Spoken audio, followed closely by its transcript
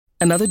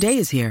Another day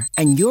is here,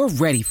 and you're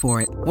ready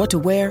for it. What to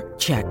wear?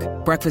 Check.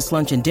 Breakfast,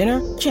 lunch, and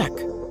dinner? Check.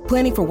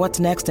 Planning for what's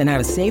next and how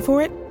to save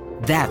for it?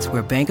 That's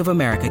where Bank of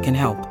America can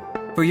help.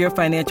 For your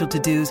financial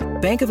to-dos,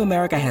 Bank of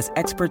America has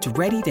experts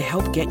ready to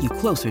help get you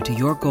closer to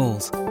your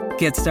goals.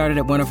 Get started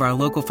at one of our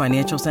local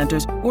financial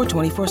centers or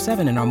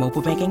 24/7 in our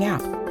mobile banking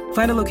app.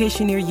 Find a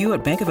location near you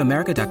at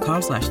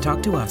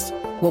bankofamerica.com/talktous.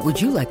 What would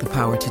you like the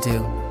power to do?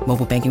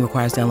 Mobile banking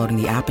requires downloading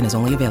the app and is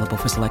only available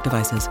for select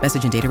devices.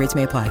 Message and data rates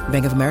may apply.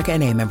 Bank of America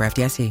N.A., member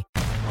FDIC.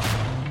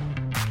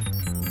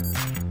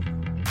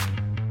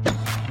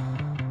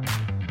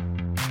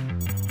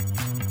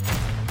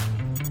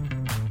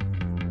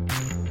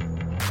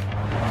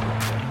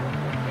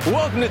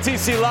 Welcome to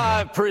TC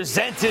Live,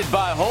 presented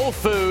by Whole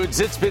Foods.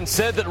 It's been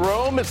said that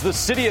Rome is the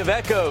city of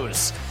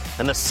echoes,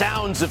 and the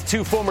sounds of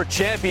two former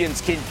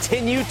champions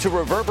continue to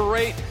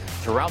reverberate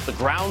throughout the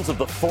grounds of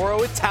the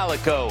Foro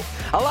Italico.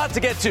 A lot to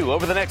get to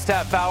over the next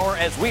half hour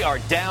as we are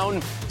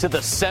down to the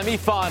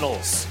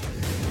semifinals.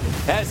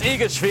 As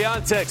Iga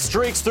Swiatek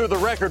streaks through the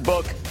record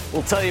book,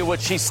 we'll tell you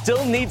what she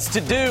still needs to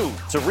do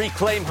to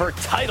reclaim her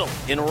title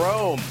in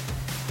Rome.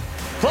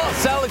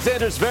 Plus,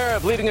 Alexander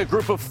Zverev leading a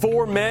group of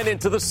 4 men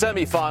into the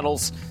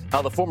semifinals.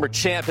 How the former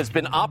champ has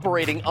been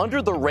operating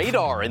under the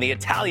radar in the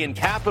Italian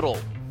capital.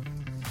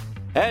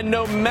 And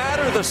no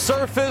matter the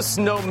surface,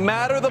 no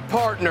matter the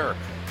partner,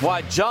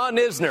 why John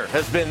Isner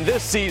has been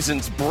this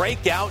season's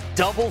breakout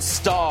double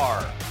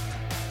star.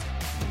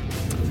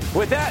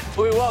 With that,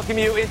 we welcome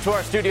you into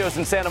our studios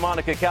in Santa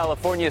Monica,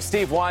 California.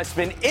 Steve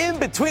Weissman in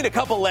between a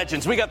couple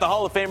legends. We got the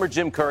Hall of Famer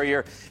Jim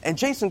Courier and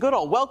Jason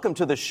Goodall. Welcome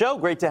to the show.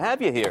 Great to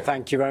have you here.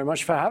 Thank you very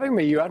much for having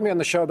me. You had me on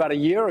the show about a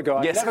year ago.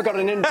 I never got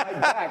an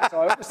invite back,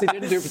 so I obviously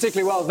didn't do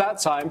particularly well that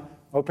time.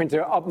 Hoping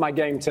to up my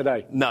game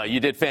today. No, you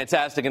did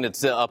fantastic, and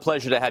it's a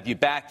pleasure to have you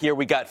back here.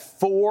 We got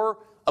 4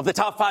 of the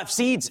top 5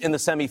 seeds in the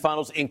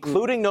semifinals,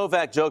 including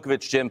Novak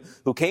Djokovic, Jim,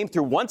 who came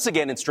through once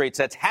again in straight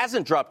sets,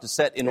 hasn't dropped a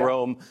set in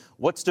Rome.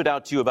 What stood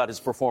out to you about his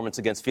performance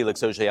against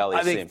Felix Auger-Aliassime?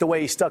 I think the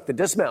way he stuck the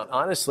dismount,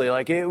 honestly.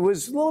 Like, it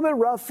was a little bit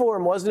rough for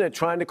him, wasn't it?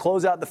 Trying to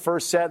close out the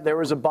first set. There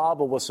was a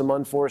bobble with some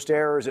unforced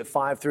errors at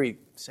 5-3.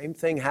 Same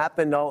thing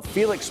happened.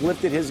 Felix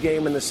lifted his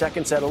game in the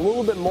second set a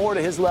little bit more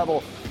to his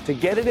level to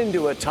get it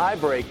into a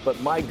tiebreak.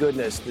 But my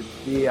goodness,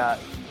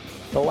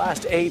 the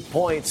last 8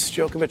 points,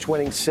 Djokovic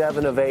winning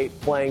 7 of 8,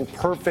 playing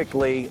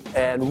perfectly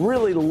and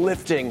really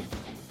lifting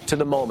to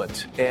the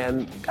moment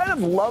and kind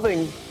of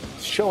loving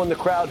showing the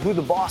crowd who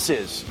the boss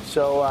is.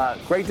 So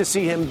great to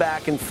see him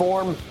back in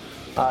form.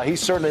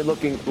 He's certainly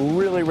looking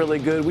really, really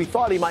good. We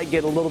thought he might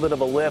get a little bit of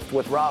a lift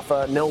with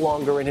Rafa no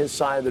longer in his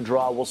side of the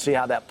draw. We'll see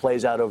how that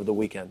plays out over the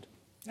weekend.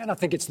 And I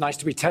think it's nice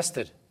to be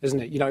tested, isn't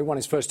it? You know, he won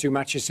his first 2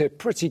 matches here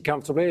pretty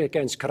comfortably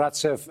against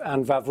Karatsev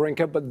and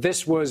Wawrinka, but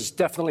this was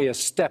definitely a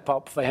step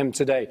up for him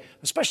today,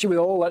 especially with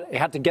all that he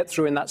had to get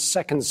through in that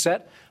second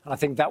set. And I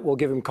think that will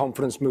give him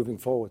confidence moving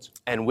forward.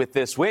 And with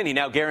this win, he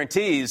now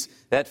guarantees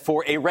that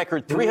for a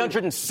record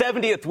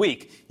 370th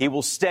week, he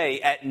will stay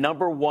at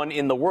number 1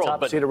 in the world.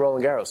 Top seed of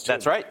Roland Garros, too.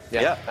 That's right.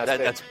 Yeah,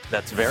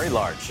 that's very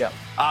large. Yeah.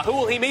 Who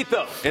will he meet,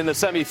 though, in the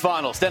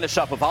semifinals? Denis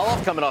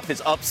Shapovalov coming off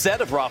his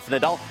upset of Rafa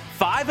Nadal.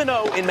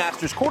 5-0 in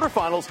Masters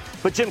quarterfinals,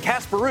 but Jim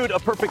Casper Ruud a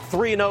perfect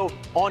 3-0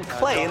 on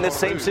clay in this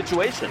same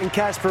situation. And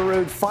Casper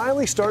Ruud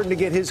finally starting to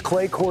get his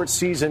clay court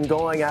season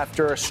going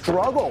after a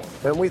struggle.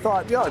 And we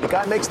thought, the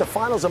guy makes the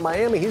finals in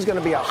Miami, he's going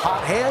to be a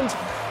hot hand.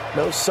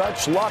 No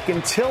such luck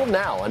until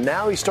now. And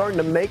now he's starting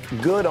to make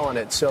good on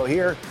it. So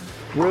here,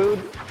 Ruud,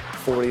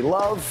 40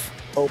 love,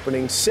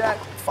 opening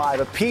set, 5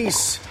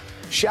 apiece.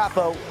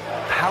 Shapo,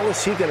 how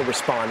is he going to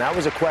respond? That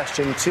was a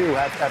question, too,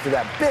 after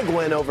that big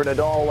win over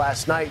Nadal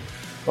last night.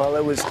 Well,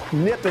 it was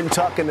nip and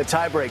tuck in the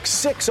tiebreak.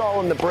 6-all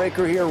in the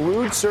breaker here.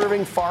 Ruud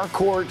serving far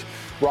court,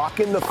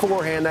 rocking the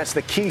forehand. That's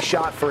the key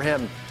shot for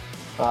him.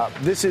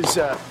 This is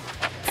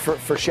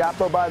for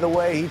Shapo, by the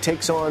way. He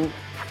takes on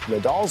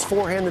Nadal's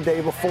forehand the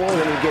day before,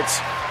 and then he gets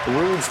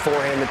Ruud's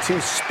forehand, the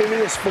 2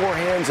 spinniest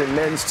forehands in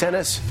men's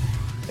tennis.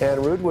 And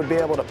Ruud would be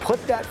able to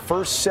put that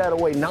first set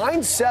away,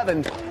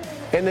 9-7.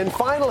 And then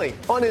finally,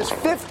 on his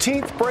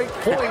 15th break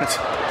point,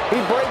 he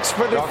breaks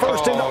for the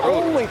first and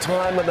only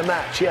time of the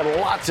match. He had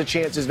lots of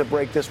chances to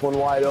break this one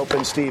wide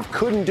open. Steve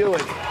couldn't do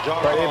it,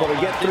 but able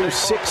to get through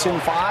 6 and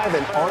 5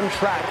 and on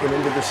track and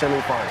into the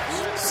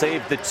semifinals.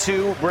 Saved the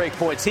 2 break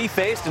points he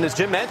faced, and as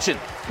Jim mentioned,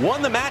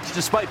 won the match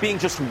despite being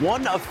just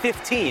 1 of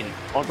 15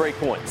 on break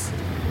points.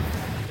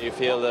 You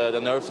feel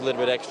the nerves a little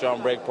bit extra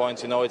on break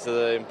points. You know it's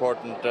an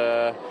important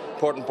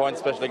point,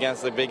 especially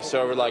against a big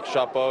server like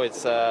Shapo.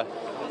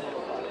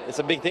 It's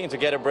a big thing to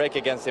get a break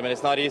against him, and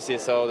it's not easy.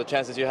 So the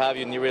chances you have,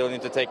 you really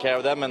need to take care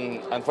of them. And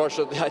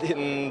unfortunately, I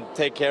didn't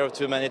take care of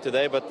too many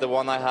today. But the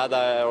one I had,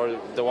 or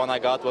the one I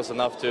got, was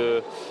enough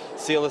to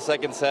seal the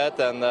second set.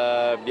 And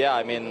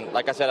I mean,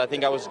 like I said, I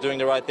think I was doing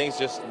the right things,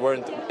 just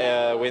weren't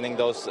winning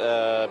those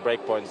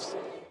break points.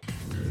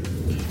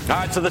 All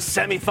right, so the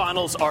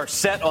semifinals are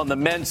set on the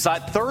men's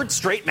side. 3rd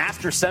straight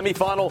Masters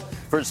semifinal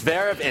for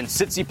Zverev and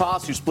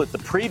Tsitsipas, who split the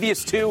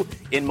previous 2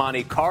 in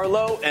Monte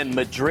Carlo and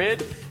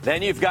Madrid.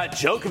 Then you've got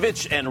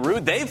Djokovic and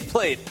Ruud. They've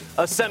played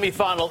a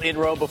semifinal in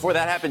Rome before.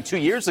 That happened 2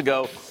 years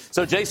ago.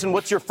 So, Jason,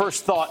 what's your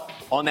first thought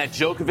on that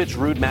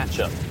Djokovic-Ruud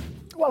matchup?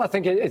 Well, I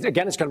think, it's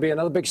going to be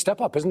another big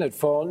step up, isn't it,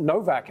 for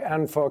Novak?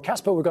 And for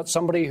Casper, we've got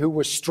somebody who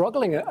was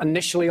struggling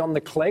initially on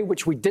the clay,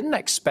 which we didn't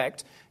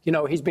expect. You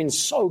know, he's been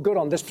so good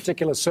on this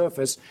particular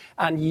surface.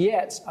 And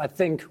yet, I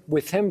think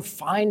with him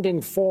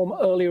finding form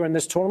earlier in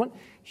this tournament,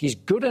 he's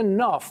good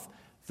enough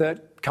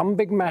that come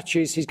big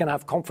matches, he's going to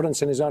have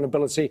confidence in his own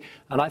ability.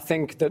 And I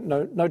think that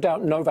no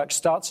doubt Novak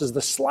starts as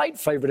the slight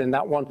favorite in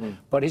that one,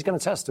 but he's going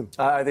to test him.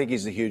 I think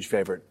he's the huge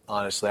favorite,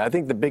 honestly. I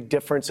think the big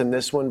difference in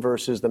this one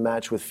versus the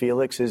match with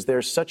Felix is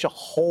there's such a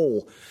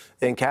hole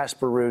in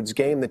Casper Ruud's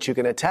game that you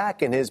can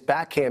attack in his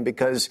backhand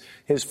because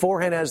his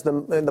forehand has the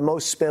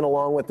most spin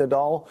along with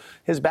Nadal.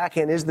 His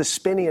backhand is the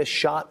spinniest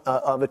shot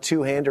of a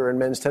two-hander in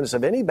men's tennis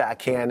of any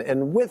backhand.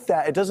 And with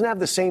that, it doesn't have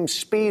the same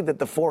speed that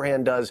the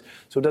forehand does,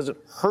 so it doesn't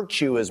hurt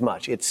you as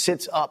much. It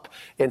sits up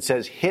and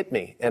says, hit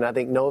me. And I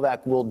think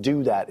Novak will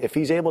do that. If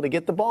he's able to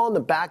get the ball in the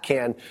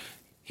backhand,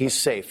 he's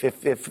safe.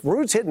 If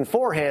Ruud's hitting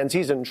forehands,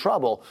 he's in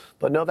trouble.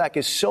 But Novak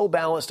is so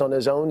balanced on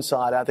his own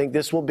side. I think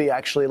this will be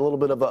actually a little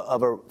bit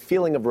of a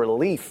feeling of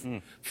relief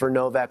for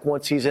Novak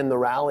once he's in the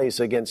rallies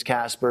against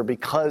Casper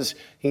because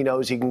he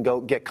knows he can go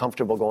get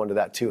comfortable going to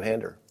that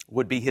two-hander.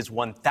 Would be his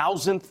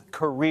 1,000th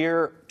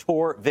career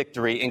tour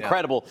victory.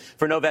 Incredible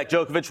for Novak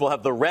Djokovic. We'll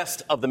have the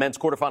rest of the men's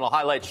quarterfinal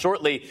highlights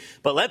shortly.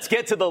 But let's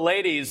get to the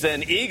ladies.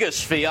 And Iga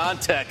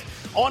Swiatek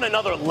on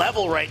another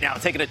level right now,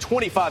 taking a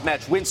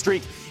 25-match win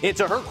streak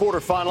into her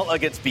quarterfinal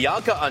against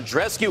Bianca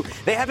Andreescu.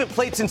 They haven't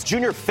played since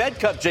Junior Fed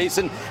Cup,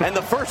 Jason, and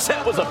the first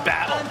set was a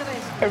battle.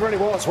 It really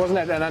was, wasn't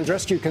it? And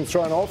Andreescu can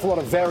throw an awful lot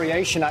of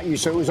variation at you,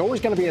 so it was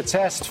always going to be a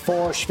test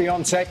for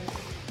Swiatek.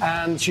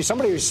 And she's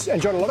somebody who's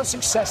enjoyed a lot of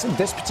success in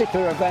this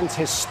particular event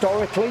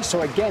historically,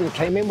 so again,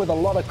 came in with a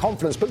lot of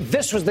confidence. But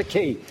this was the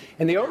key.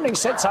 In the opening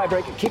set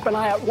tiebreak, keep an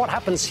eye out what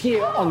happens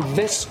here on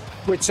this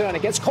return.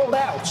 It gets called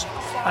out.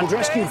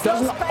 Andreescu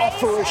doesn't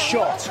offer a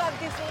shot.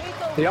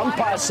 The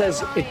umpire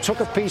says it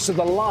took a piece of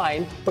the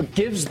line, but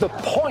gives the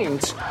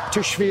point to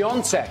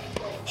Swiatek.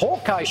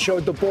 Hawkeye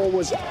showed the ball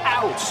was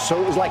out, so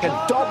it was like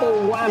a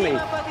double whammy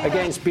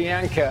against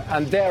Bianca,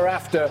 and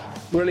thereafter,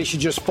 really, she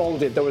just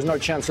folded. There was no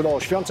chance at all.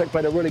 Swiatek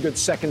played a really good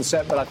second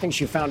set, but I think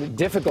she found it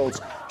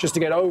difficult just to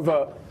get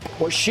over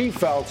what she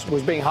felt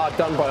was being hard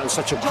done by on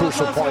such a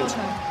crucial point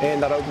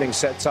in that opening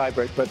set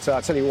tiebreak. But I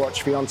tell you what,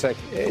 Swiatek,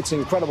 it's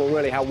incredible,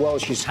 really, how well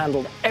she's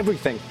handled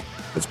everything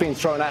that's been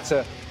thrown at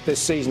her this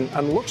season,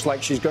 and looks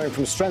like she's going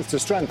from strength to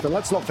strength. And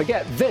let's not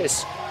forget,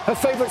 this, her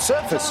favorite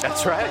surface.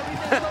 That's right.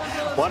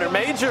 Won her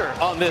major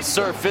on this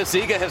surface.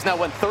 Iga has now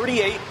won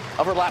 38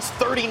 of her last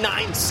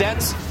 39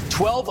 sets,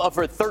 12 of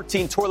her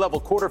 13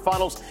 tour-level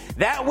quarterfinals.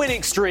 That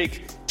winning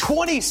streak,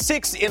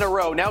 26 in a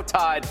row, now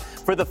tied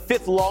for the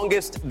fifth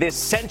longest this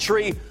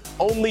century.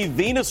 Only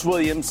Venus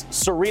Williams,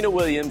 Serena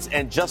Williams,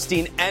 and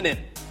Justine Henin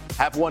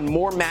have won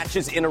more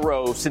matches in a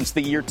row since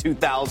the year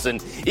 2000.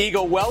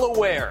 Iga well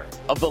aware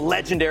of the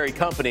legendary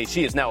company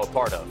she is now a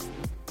part of.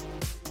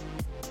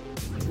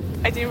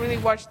 I didn't really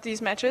watch these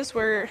matches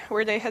where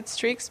they had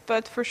streaks,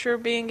 but for sure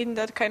being in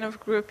that kind of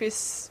group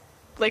is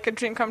like a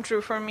dream come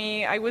true for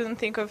me. I wouldn't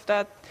think of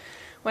that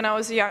when I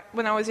was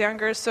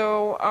younger.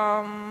 So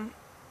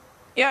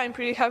I'm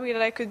pretty happy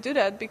that I could do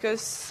that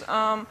because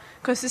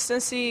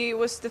consistency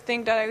was the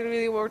thing that I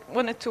really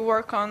wanted to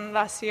work on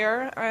last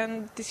year,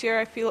 and this year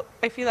I feel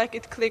like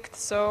it clicked.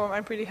 So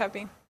I'm pretty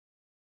happy.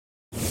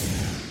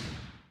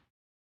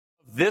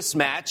 This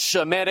match,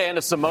 Amanda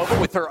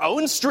Anisimova with her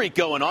own streak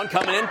going on,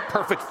 coming in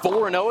perfect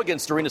 4-0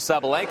 against Aryna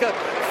Sabalenka.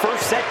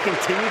 First set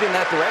continued in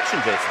that direction,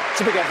 Jason.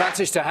 It's a big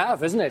advantage to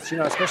have, isn't it? You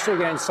know, especially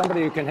against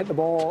somebody who can hit the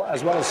ball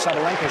as well as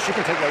Sabalenka. She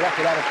can take the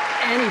racket out of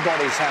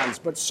anybody's hands,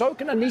 but so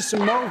can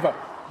Anisimova,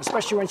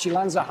 especially when she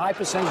lands a high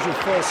percentage of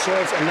first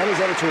serves and then is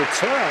able to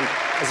return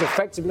as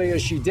effectively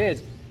as she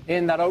did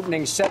in that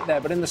opening set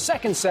there. But in the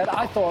second set,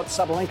 I thought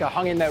Sabalenka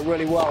hung in there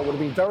really well. It would have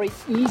been very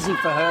easy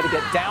for her to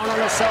get down on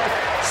herself,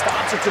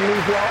 started to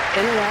move well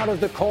in and out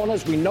of the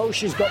corners. We know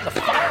she's got the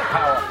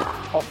firepower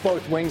off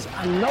both wings,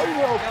 and no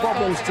real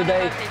problems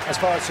today as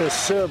far as her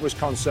serve was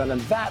concerned,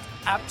 and that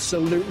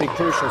absolutely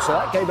crucial. So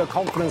that gave her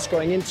confidence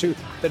going into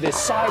the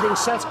deciding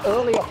set.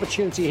 Early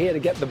opportunity here to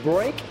get the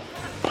break,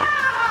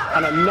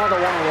 and another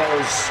one of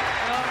those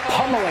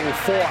pummeling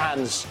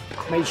forehands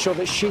made sure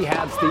that she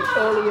had the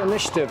early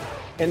initiative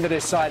in the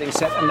deciding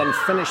set, and then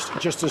finished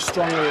just as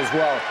strongly as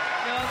well.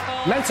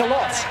 Meant a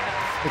lot,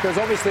 because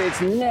obviously it's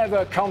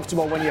never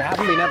comfortable when you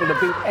haven't been able to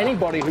beat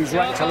anybody who's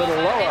ranked a little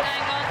lower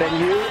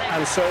than you,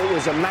 and so it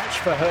was a match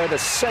for her to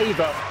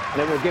savor,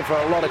 and it will give her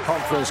a lot of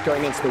confidence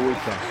going into the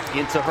weekend.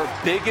 Into her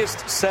biggest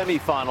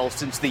semifinal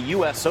since the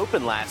U.S.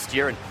 Open last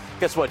year, and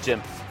guess what,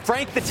 Jim?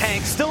 Frank the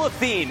Tank, still a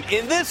theme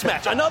in this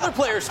match. Another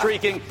player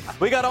streaking.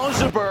 We got Ons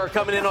Jabeur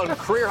coming in on a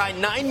career-high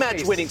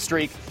 9-match winning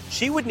streak.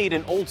 She would need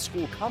an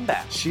old-school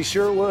comeback. She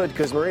sure would,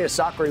 because Maria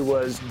Sakkari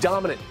was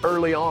dominant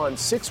early on.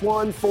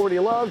 6-1,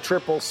 40-love,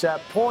 triple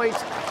set point.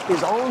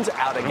 Is Ons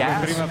out of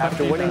gas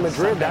after winning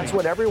Madrid? That's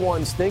what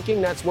everyone's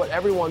thinking. That's what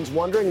everyone's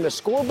wondering. The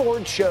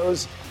scoreboard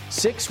shows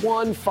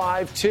 6-1,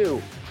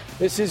 5-2.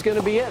 This is going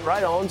to be it,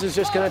 right? Ons is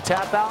just going to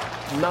tap out.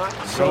 Not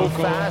so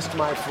fast,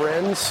 my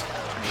friends.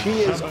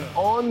 She is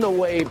on the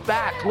way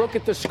back. Look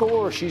at the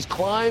score. She's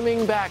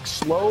climbing back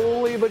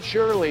slowly but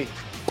surely.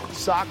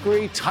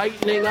 Sakkari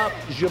tightening up.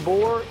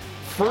 Jabeur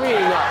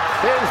freeing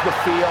up. There's the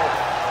feel.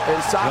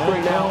 And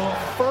Sakkari now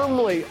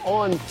firmly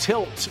on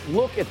tilt.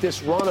 Look at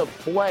this run of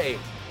play.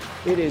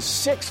 It is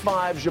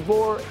 6-5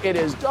 Jabeur. It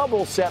is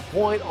double set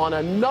point on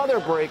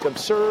another break of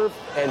serve.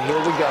 And here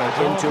we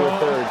go into a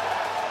third.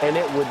 And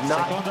it would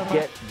not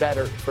get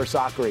better for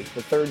Sakkari.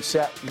 The third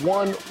set,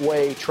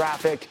 one-way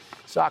traffic.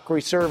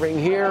 Sakkari serving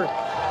here,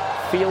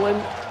 feeling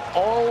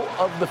all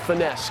of the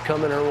finesse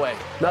coming her way.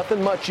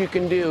 Nothing much you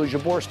can do.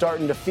 Jabeur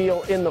starting to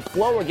feel in the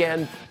flow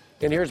again.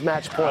 And here's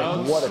match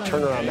point. What a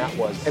turnaround that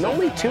was. And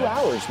only 2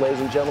 hours, ladies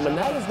and gentlemen.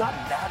 That is not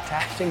that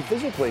taxing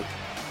physically.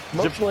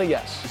 Emotionally,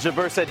 yes.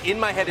 Jabeur said, in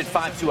my head at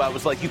 5-2, I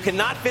was like, you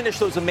cannot finish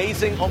those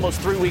amazing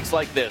almost 3 weeks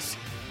like this.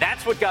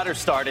 That's what got her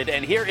started.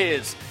 And here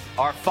is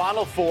our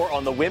final four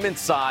on the women's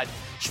side.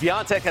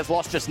 Swiatek has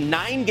lost just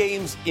 9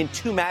 games in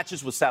 2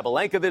 matches with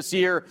Sabalenka this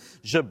year.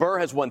 Jabeur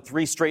has won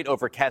 3 straight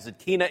over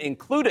Kasatkina,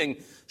 including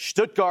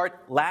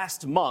Stuttgart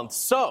last month.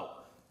 So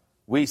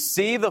we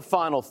see the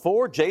final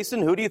four.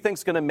 Jason, who do you think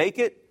is going to make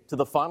it to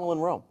the final in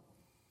Rome?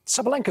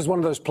 Sabalenka is one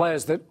of those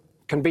players that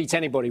can beat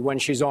anybody when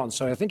she's on.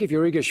 So I think if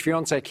you're Iga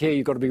Swiatek here,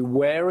 you've got to be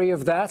wary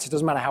of that. It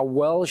doesn't matter how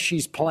well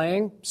she's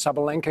playing.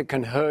 Sabalenka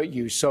can hurt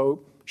you.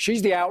 So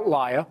she's the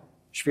outlier.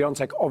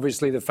 Swiatek,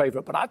 obviously the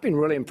favorite, but I've been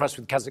really impressed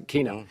with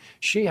Kasatkina.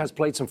 She has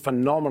played some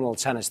phenomenal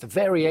tennis. The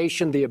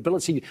variation, the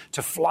ability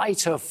to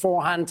flight her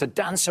forehand, to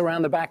dance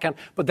around the backhand,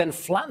 but then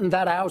flatten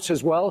that out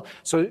as well.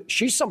 So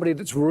she's somebody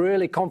that's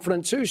really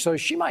confident too, so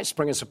she might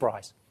spring a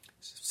surprise.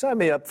 Sign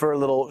me up for a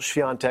little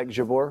Swiatek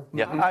Jabeur.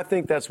 Yeah. I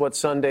think that's what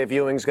Sunday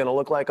viewing is going to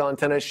look like on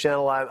Tennis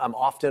Channel. I'm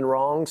often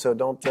wrong, so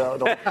don't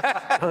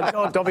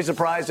be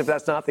surprised if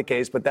that's not the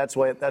case. But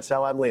that's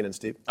how I'm leaning,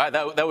 Steve. All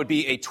right, that would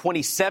be a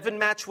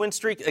 27-match win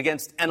streak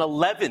against an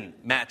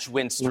 11-match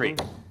win streak.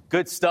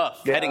 Good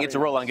stuff heading into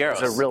Roland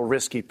Garros. It's a real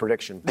risky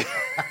prediction.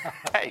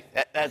 Hey,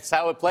 that's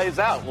how it plays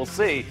out. We'll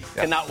see.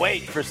 Cannot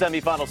wait for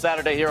semifinal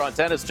Saturday here on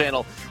Tennis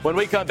Channel. When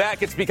we come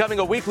back, it's becoming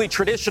a weekly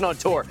tradition on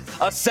tour.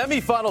 A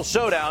semifinal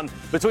showdown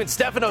between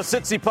Stefanos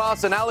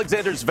Tsitsipas and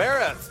Alexander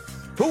Zverev.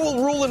 Who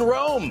will rule in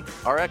Rome?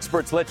 Our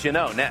experts let you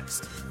know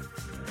next.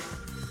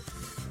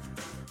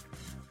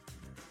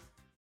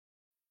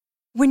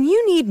 When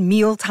you need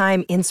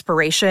mealtime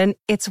inspiration,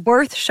 it's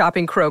worth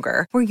shopping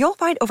Kroger, where you'll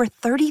find over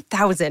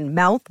 30,000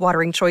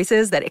 mouth-watering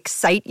choices that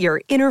excite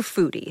your inner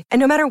foodie. And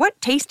no matter what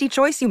tasty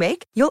choice you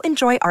make, you'll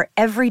enjoy our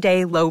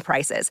everyday low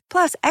prices,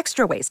 plus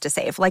extra ways to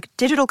save, like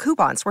digital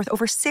coupons worth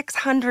over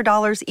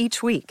 $600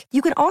 each week.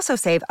 You can also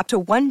save up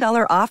to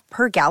 $1 off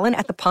per gallon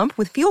at the pump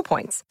with fuel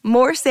points.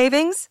 More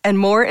savings and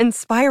more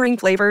inspiring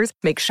flavors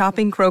make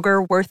shopping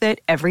Kroger worth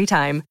it every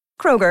time.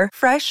 Kroger,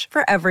 fresh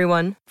for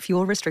everyone.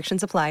 Fuel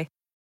restrictions apply.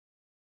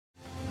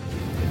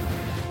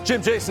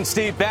 Jim, Jason,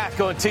 Steve back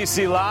on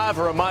TC Live.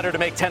 A reminder to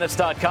make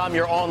Tennis.com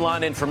your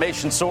online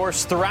information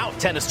source throughout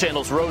Tennis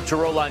Channel's Road to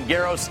Roland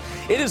Garros.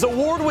 It is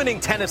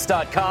award-winning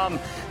Tennis.com.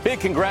 Big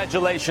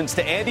congratulations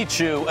to Andy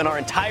Chu and our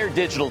entire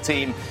digital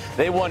team.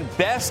 They won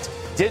Best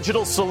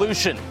Digital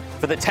Solution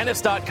for the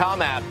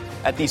Tennis.com app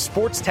at the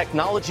Sports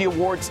Technology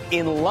Awards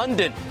in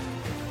London.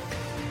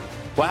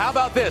 Well, how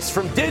about this?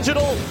 From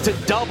digital to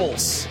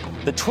doubles,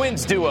 the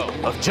twins duo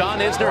of John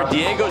Isner and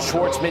Diego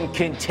Schwartzman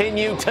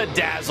continue to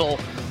dazzle.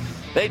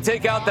 They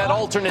take out that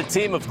alternate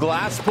team of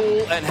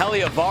Glasspool and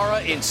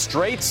Heliavara in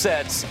straight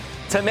sets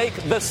to make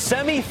the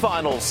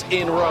semifinals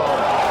in Rome.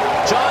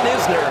 John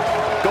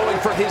Isner going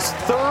for his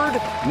 3rd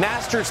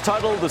Masters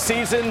title of the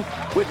season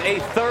with a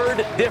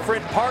 3rd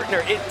different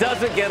partner. It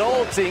doesn't get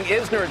old seeing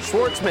Isner and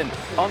Schwartzman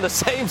on the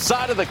same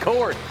side of the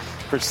court.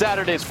 For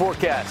Saturday's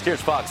forecast,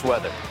 here's Fox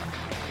Weather.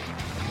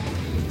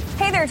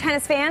 Hey there,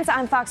 tennis fans.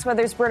 I'm Fox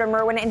Weather's Britta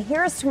Merwin, and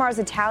here's tomorrow's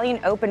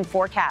Italian Open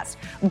forecast.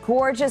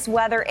 Gorgeous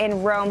weather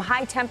in Rome,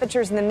 high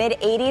temperatures in the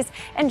mid-80s,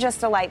 and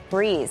just a light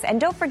breeze.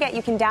 And don't forget,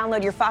 you can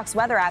download your Fox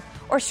Weather app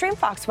or stream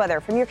Fox Weather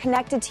from your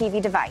connected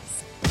TV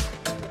device.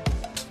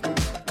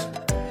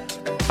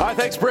 All right,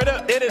 thanks,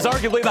 Britta. It is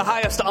arguably the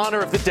highest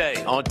honor of the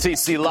day on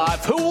TC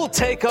Live. Who will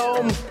take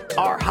home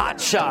our hot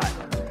shot?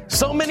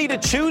 So many to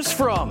choose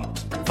from.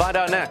 Find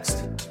out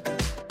next.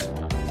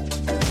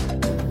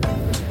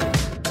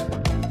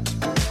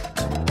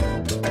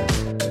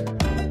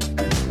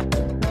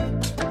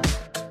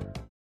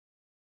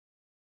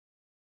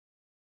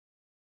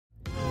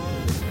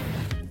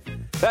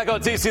 Back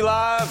on TC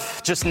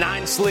Live, just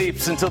 9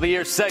 sleeps until the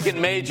year's 2nd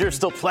major.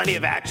 Still plenty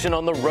of action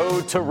on the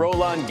road to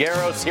Roland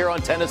Garros here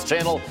on Tennis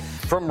Channel.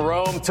 From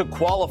Rome to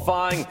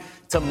qualifying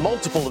to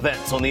multiple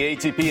events on the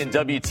ATP and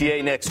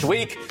WTA next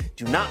week.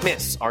 Do not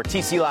miss our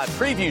TC Live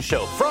preview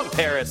show from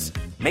Paris,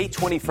 May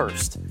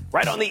 21st,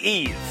 right on the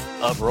eve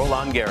of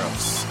Roland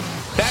Garros.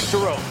 Back to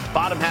Rome,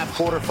 bottom half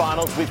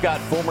quarterfinals. We've got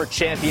former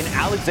champion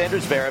Alexander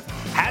Zverev.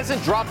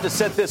 Hasn't dropped a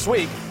set this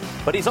week,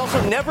 but he's also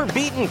never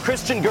beaten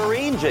Christian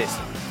Garin,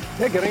 Jason.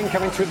 Yeah, Garin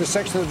coming through the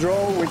section of the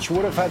draw, which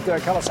would have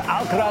had Carlos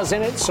Alcaraz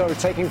in it, so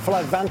taking full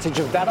advantage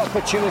of that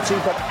opportunity,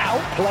 but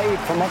outplayed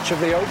for much of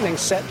the opening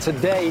set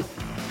today.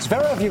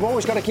 Zverev, you've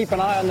always got to keep an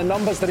eye on the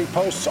numbers that he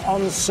posts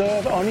on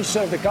serve. Only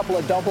served a couple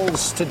of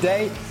doubles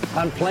today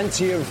and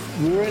plenty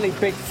of really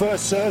big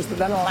first serves that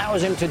then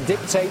allows him to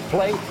dictate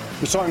play.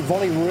 We saw him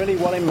volley really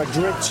well in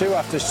Madrid, too,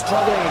 after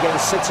struggling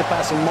against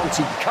Tsitsipas in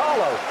Monte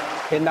Carlo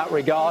in that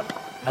regard.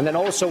 And then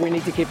also we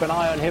need to keep an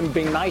eye on him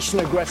being nice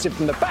and aggressive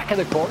from the back of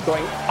the court,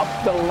 going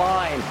up the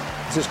line,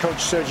 as his coach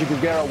Sergio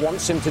Giguero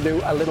wants him to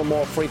do a little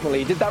more frequently.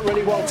 He did that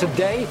really well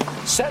today.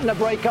 Setting a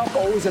break up,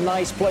 always a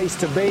nice place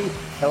to be.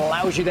 It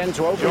allows you then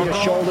to open your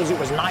shoulders. It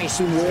was nice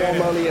and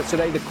warm earlier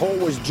today. The court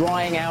was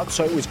drying out,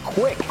 so it was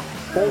quick.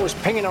 Ball was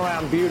pinging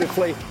around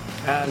beautifully.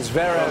 And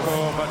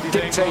Zverev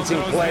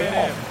dictating play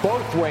off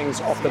both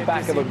wings off the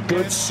back of a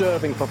good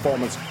serving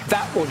performance.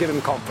 That will give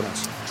him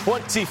confidence.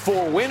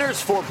 24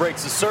 winners, 4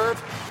 breaks of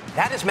serve.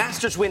 That is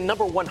Masters win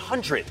number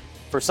 100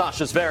 for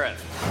Sasha Zverev.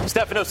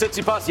 Stefanos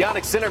Tsitsipas,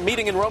 Jannik Sinner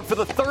meeting in Rome for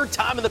the third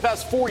time in the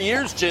past 4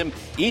 years, Jim.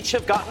 Each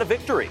have gotten a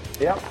victory.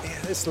 Yep,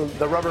 this is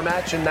the rubber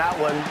match in that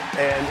one.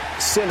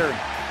 And Sinner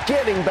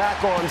getting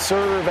back on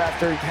serve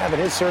after having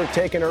his serve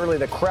taken early.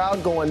 The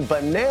crowd going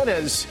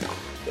bananas.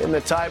 In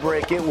the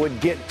tiebreak, it would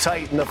get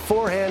tight, and the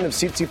forehand of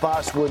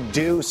Tsitsipas would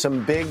do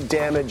some big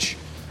damage.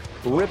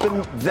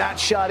 Ripping that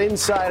shot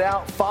inside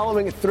out,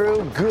 following it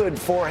through, good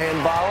forehand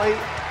volley.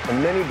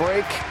 A mini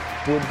break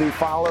would be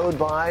followed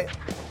by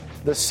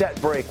the set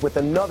break with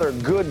another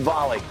good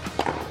volley.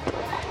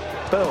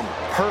 Boom,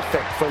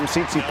 perfect from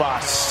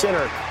Tsitsipas.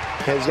 Sinner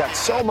has got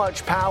so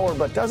much power,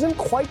 but doesn't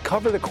quite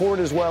cover the court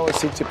as well as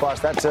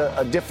Tsitsipas. That's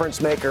a difference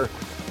maker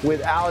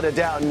without a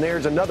doubt. And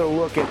there's another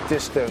look at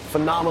just the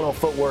phenomenal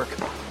footwork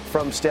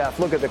from Steph.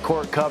 Look at the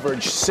court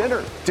coverage.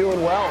 Sinner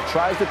doing well.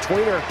 Tries the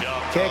tweener.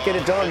 Can't get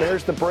it done.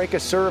 There's the break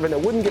of serve, and it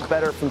wouldn't get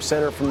better from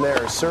Sinner from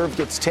there. Serve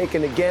gets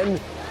taken again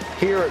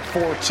here at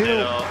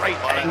 4-2. Right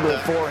angle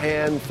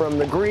forehand from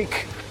the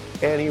Greek.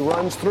 And he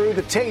runs through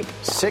the tape.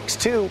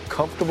 6-2.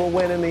 Comfortable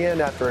win in the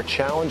end after a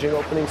challenging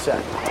opening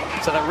set.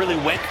 So I really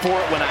went for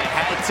it when I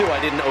had to.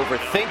 I didn't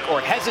overthink or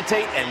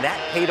hesitate, and that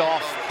paid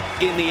off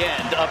in the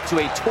end. Up to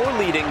a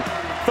tour-leading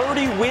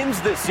 30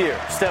 wins this year.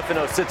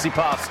 Stefanos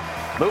Tsitsipas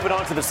moving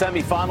on to the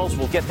semifinals.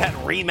 We'll get that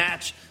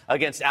rematch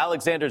against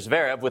Alexander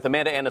Zverev with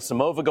Amanda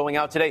Anisimova going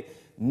out today.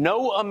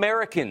 No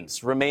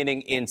Americans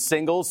remaining in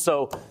singles,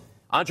 so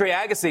Andre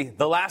Agassi,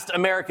 the last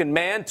American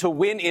man to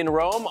win in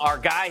Rome. Our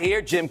guy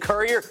here, Jim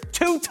Courier,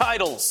 2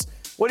 titles.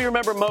 What do you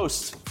remember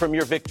most from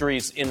your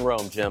victories in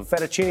Rome, Jim?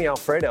 Fettuccine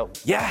Alfredo.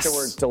 Yes.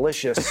 Afterwards,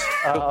 delicious.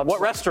 What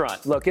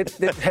restaurant? Look,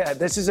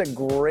 this is a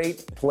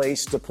great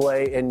place to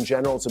play in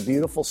general. It's a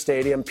beautiful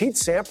stadium. Pete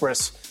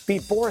Sampras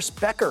beat Boris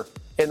Becker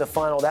in the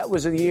final. That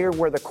was a year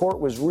where the court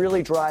was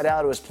really dried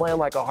out. It was playing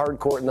like a hard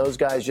court, and those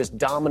guys just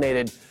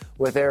dominated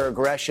with their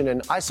aggression.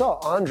 And I saw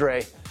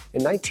Andre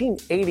in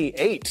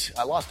 1988.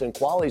 I lost in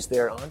qualies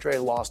there. Andre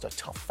lost a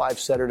tough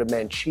 5-setter to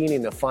Mancini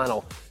in the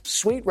final.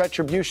 Sweet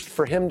retribution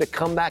for him to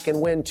come back and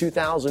win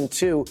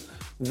 2002.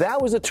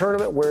 That was a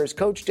tournament where his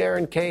coach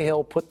Darren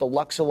Cahill put the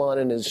Luxilon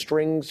in his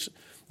strings,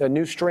 the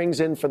new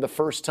strings in for the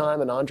first time,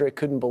 and Andre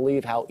couldn't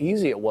believe how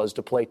easy it was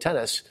to play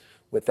tennis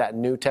with that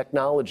new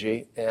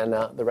technology, and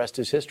the rest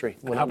is history.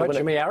 How about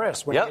Jimmy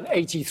Arias winning in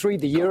 83,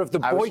 the year of the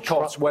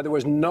boycotts, where there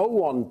was no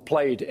one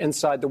played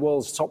inside the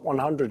world's top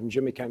 100, and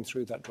Jimmy came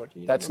through that.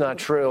 That's not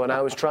true, and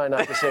I was trying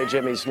not to say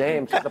Jimmy's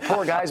name. The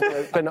poor guy's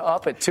been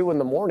up at 2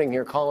 a.m.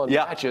 here calling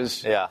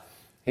matches. Yeah.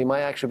 He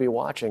might actually be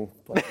watching.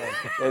 But,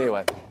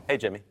 anyway. Hey,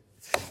 Jimmy.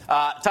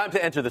 Time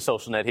to enter the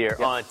social net here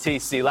on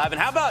TC Live. And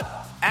how about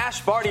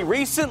Ash Barty,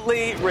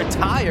 recently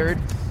retired,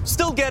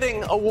 still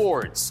getting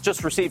awards.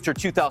 Just received her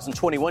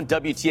 2021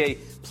 WTA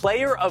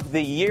Player of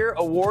the Year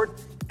award,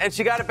 and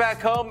she got it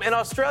back home in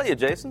Australia,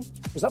 Jason.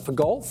 Was that for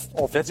golf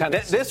or for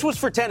tennis? This was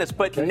for tennis,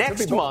 but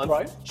next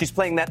month she's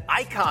playing that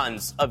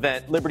Icons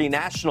event, Liberty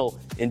National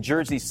in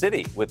Jersey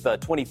City, with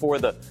 24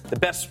 of the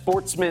best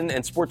sportsmen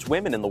and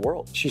sportswomen in the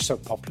world. She's so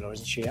popular,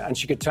 isn't she? And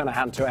she could turn her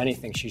hand to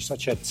anything. She's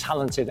such a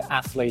talented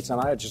athlete, and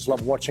I just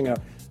love watching her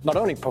not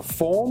only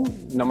perform,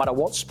 no matter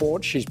what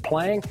sport she's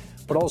playing,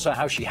 but also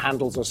how she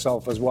handles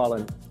herself as well.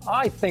 And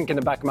I think in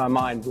the back of my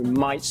mind, we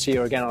might see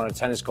her again on a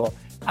tennis court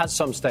at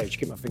some stage.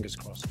 Keep my fingers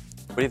crossed.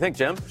 What do you think,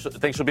 Jim?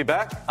 Think she'll be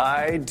back?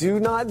 I do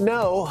not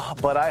know,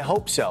 but I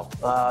hope so.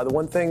 The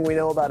one thing we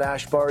know about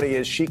Ash Barty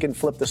is she can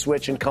flip the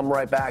switch and come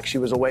right back. She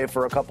was away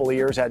for a couple of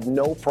years, had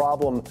no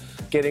problem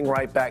getting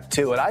right back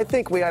to it. I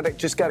think we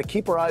just got to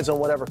keep our eyes on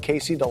whatever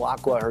Casey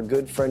Delacqua, her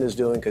good friend, is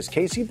doing, because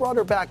Casey brought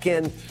her back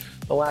in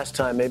the last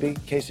time. Maybe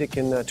Casey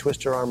can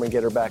twist her arm and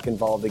get her back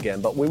involved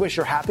again. But we wish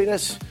her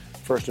happiness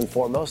first and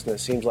foremost, and it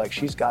seems like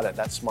she's got it.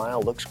 That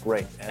smile looks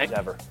great as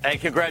ever. And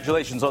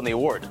congratulations on the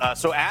award.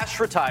 So Ash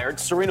retired.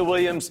 Serena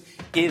Williams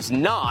is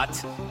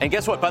not. And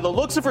guess what? By the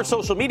looks of her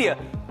social media,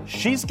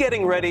 she's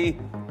getting ready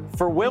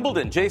for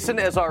Wimbledon. Jason,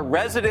 as our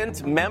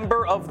resident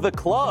member of the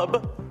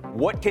club,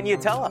 what can you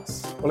tell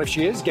us? Well, if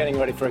she is getting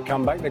ready for a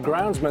comeback, the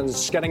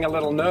groundsman's getting a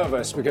little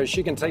nervous because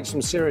she can take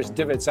some serious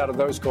divots out of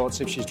those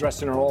courts if she's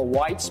dressed in her all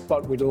whites,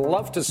 but we'd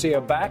love to see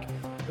her back.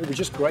 It would be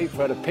just great for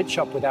her to pitch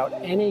up without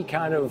any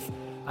kind of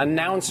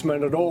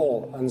announcement at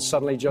all and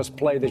suddenly just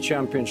play the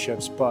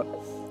championships. But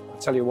I'll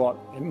tell you what,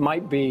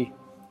 we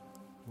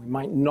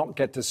might not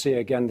get to see her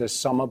again this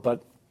summer,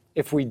 but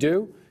if we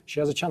do, she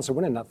has a chance of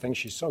winning that thing.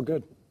 She's so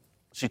good.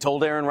 She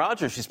told Aaron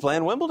Rodgers she's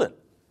playing Wimbledon.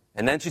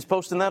 And then she's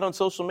posting that on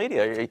social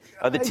media.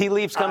 Are the tea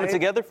leaves coming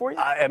together for you?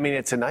 I mean,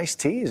 it's a nice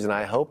tease, and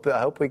I hope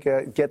we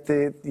get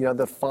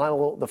the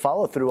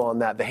follow through on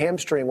that. The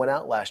hamstring went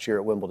out last year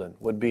at Wimbledon.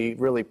 Would be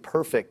really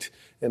perfect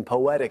and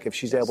poetic if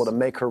she's able to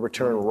make her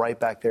return right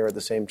back there at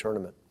the same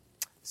tournament.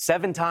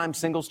 7-time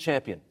singles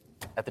champion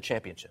at the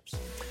championships.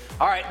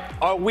 All right,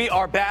 we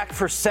are back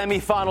for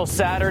semifinal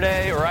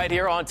Saturday right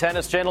here on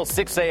Tennis Channel,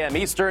 6 a.m.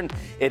 Eastern.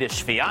 It is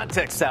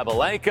Swiatek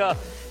Sabalenka.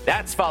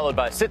 That's followed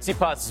by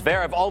Tsitsipas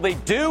Zverev. All they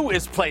do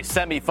is play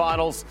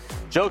semifinals.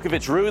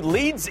 Djokovic Ruud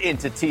leads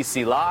into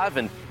TC Live,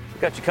 and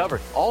we've got you covered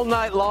all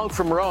night long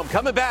from Rome.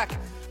 Coming back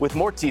with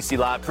more TC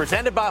Live,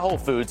 presented by Whole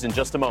Foods in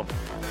just a moment.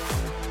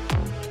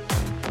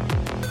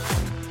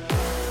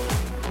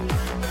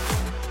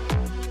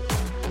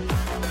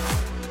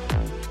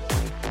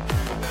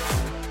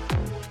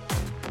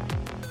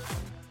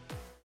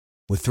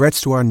 With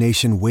threats to our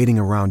nation waiting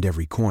around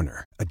every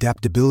corner,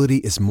 adaptability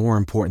is more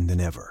important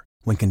than ever.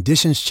 When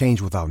conditions change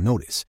without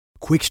notice,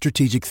 quick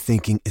strategic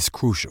thinking is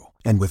crucial.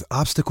 And with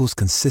obstacles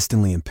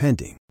consistently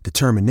impending,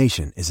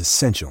 determination is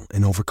essential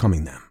in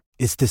overcoming them.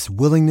 It's this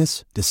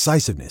willingness,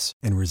 decisiveness,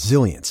 and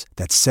resilience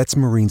that sets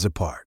Marines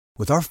apart.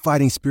 With our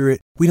fighting spirit,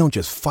 we don't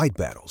just fight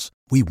battles,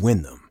 we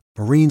win them.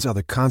 Marines are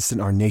the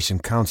constant our nation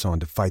counts on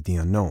to fight the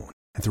unknown.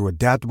 And through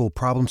adaptable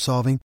problem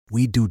solving,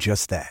 we do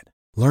just that.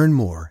 Learn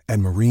more at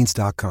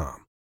marines.com.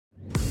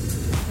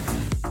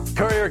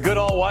 Courier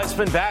Goodall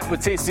Weissman back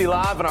with TC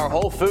Live and our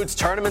Whole Foods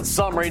tournament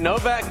summary.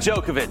 Novak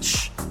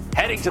Djokovic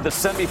heading to the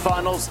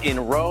semifinals in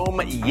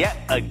Rome yet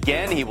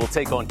again. He will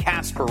take on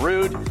Casper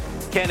Ruud.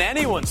 Can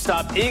anyone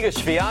stop Iga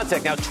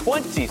Swiatek? Now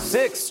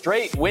 26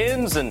 straight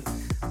wins, and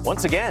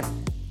once again,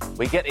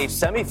 we get a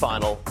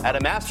semifinal at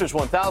a Masters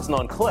 1000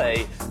 on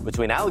clay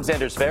between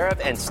Alexander Zverev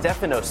and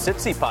Stefanos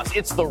Tsitsipas.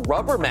 It's the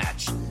rubber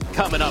match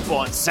coming up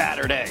on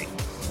Saturday.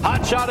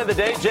 Hot shot of the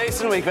day,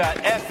 Jason. We've got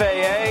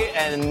FAA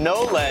and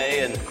Nole,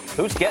 and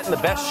who's getting the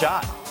best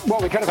shot? Well,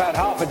 we could have had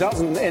half a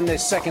dozen in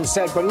this second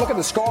set, but look at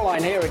the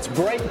scoreline here. It's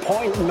break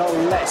point, no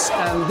less.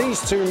 And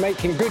these two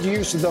making good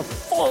use of the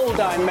full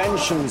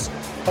dimensions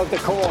of the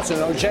court.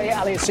 And Ojei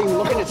Aliassime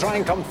looking to try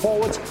and come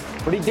forwards.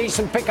 Pretty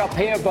decent pickup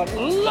here, but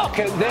look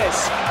at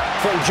this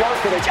from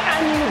Djokovic.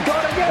 And you've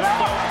got to get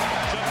up.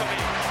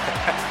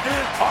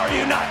 Are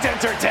you not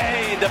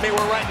entertained? I mean,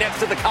 we're right next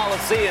to the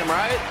Coliseum,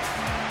 right?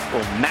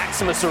 Well,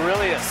 Maximus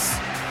Aurelius.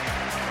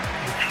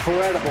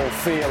 Incredible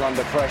feel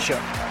under pressure.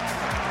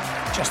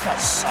 Just that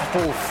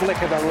subtle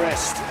flick of the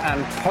wrist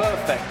and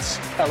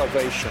perfect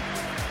elevation.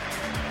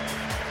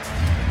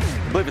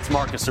 I believe it's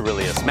Marcus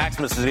Aurelius.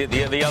 Maximus is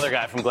the other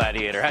guy from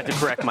Gladiator. Had to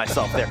correct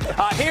myself there.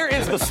 Here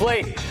is the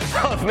slate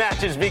of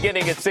matches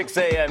beginning at 6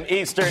 a.m.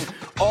 Eastern.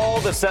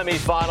 All the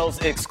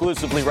semifinals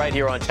exclusively right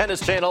here on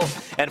Tennis Channel.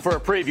 And for a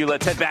preview,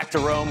 let's head back to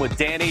Rome with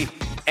Danny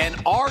and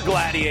our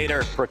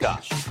Gladiator,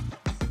 Prakash.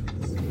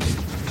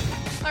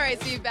 All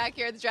right, so you're back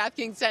here at the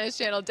DraftKings Tennis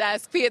Channel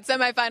desk. Fiat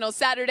semifinals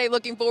Saturday.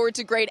 Looking forward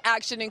to great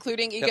action,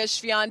 including Iga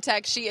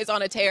Swiatek. She is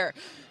on a tear.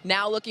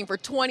 Now looking for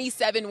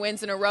 27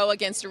 wins in a row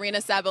against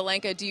Aryna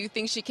Sabalenka. Do you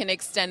think she can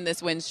extend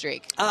this win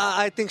streak?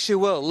 I think she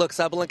will. Look,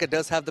 Sabalenka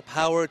does have the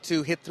power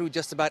to hit through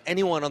just about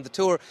anyone on the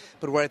tour,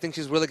 but where I think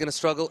she's really going to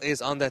struggle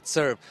is on that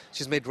serve.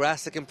 She's made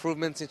drastic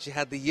improvements since she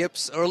had the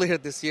yips earlier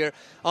this year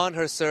on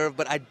her serve,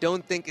 but I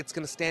don't think it's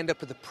going to stand up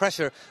to the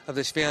pressure of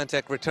the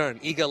Swiatek return.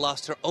 Iga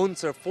lost her own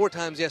serve 4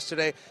 times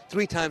yesterday,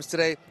 3 times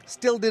today,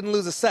 still didn't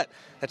lose a set.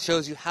 That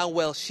shows you how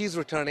well she's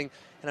returning.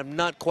 And I'm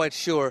not quite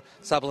sure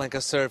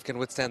Sabalenka's serve can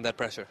withstand that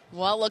pressure.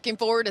 Well, looking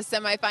forward to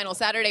semifinal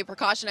Saturday.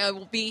 Prakash and I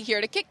will be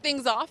here to kick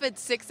things off at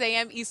 6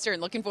 a.m.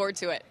 Eastern. Looking forward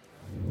to it.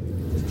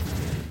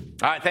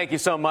 All right, thank you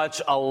so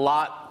much. A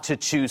lot to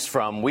choose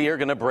from. We are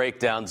going to break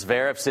down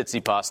Zverev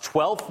Tsitsipas,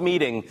 12th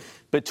meeting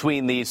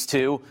between these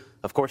two.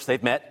 Of course,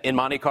 they've met in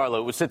Monte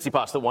Carlo. It was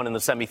Tsitsipas that won in the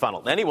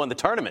semifinal. Then he won the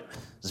tournament.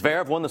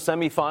 Zverev won the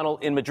semifinal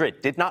in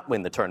Madrid. Did not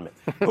win the tournament.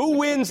 Who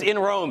wins in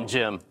Rome,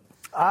 Jim?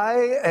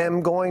 I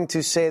am going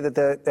to say that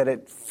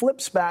it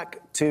flips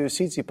back to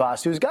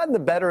Tsitsipas, who's gotten the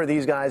better of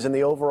these guys in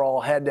the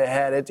overall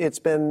head-to-head. It's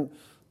been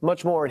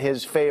much more in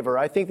his favor.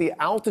 I think the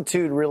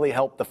altitude really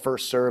helped the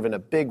first serve in a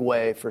big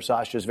way for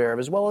Sasha Zverev,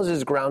 as well as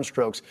his ground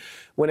strokes.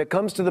 When it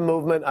comes to the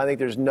movement, I think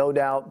there's no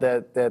doubt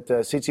that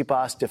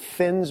Tsitsipas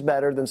defends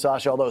better than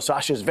Sasha, although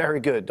Sasha's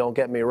very good, don't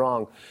get me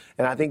wrong.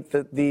 And I think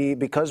that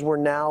because we're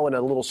now in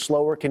a little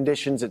slower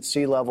conditions at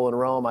sea level in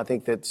Rome, I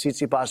think that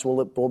Tsitsipas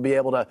will be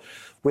able to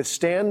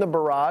withstand the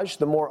barrage,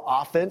 the more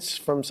offense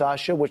from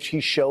Sasha, which he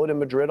showed in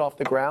Madrid off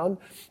the ground,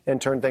 and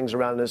turn things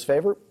around in his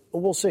favor.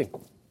 We'll see.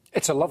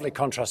 It's a lovely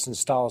contrast in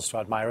styles to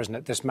admire, isn't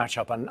it, this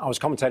matchup? And I was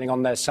commentating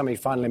on their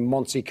semi-final in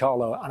Monte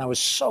Carlo, and I was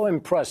so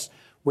impressed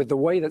with the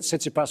way that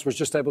Tsitsipas was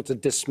just able to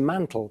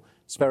dismantle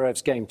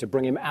Zverev's game, to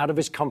bring him out of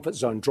his comfort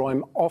zone, draw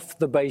him off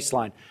the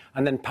baseline,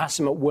 and then pass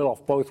him at will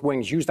off both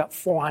wings, use that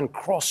forehand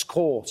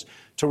cross-court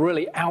to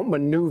really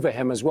outmaneuver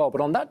him as well.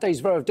 But on that day,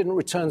 Zverev didn't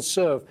return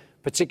serve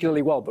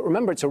particularly well. But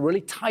remember, it's a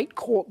really tight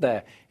court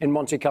there in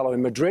Monte Carlo.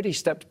 In Madrid, he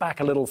stepped back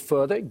a little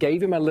further,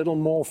 gave him a little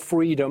more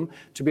freedom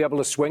to be able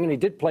to swing, and he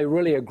did play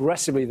really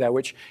aggressively there,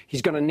 which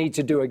he's going to need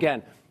to do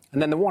again.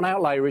 And then the one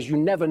outlier is you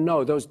never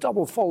know. Those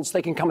double faults,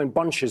 they can come in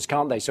bunches,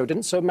 can't they? So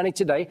didn't serve many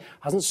today,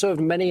 hasn't served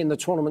many in the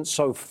tournament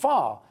so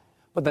far,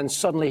 but then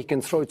suddenly he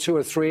can throw 2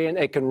 or 3 in.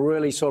 It can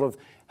really sort of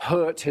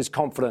hurt his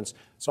confidence.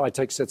 So I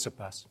take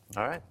Tsitsipas.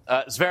 All right.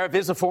 Zverev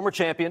is a former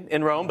champion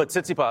in Rome, but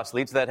Tsitsipas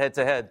leads that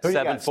head-to-head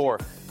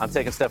 7-4. I'm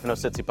taking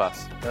Stefanos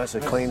Tsitsipas. That's a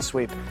clean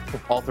sweep.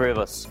 All three of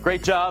us.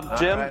 Great job,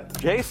 Jim. Right.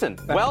 Jason,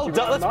 well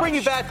done. Let's bring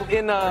you back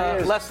in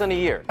less than a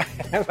year.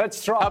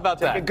 Let's try. How about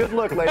that? Take a good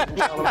look, ladies and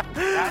gentlemen.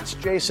 That's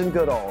Jason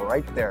Goodall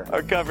right there.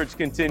 Our coverage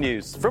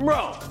continues from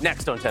Rome,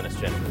 next on Tennis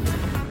Channel.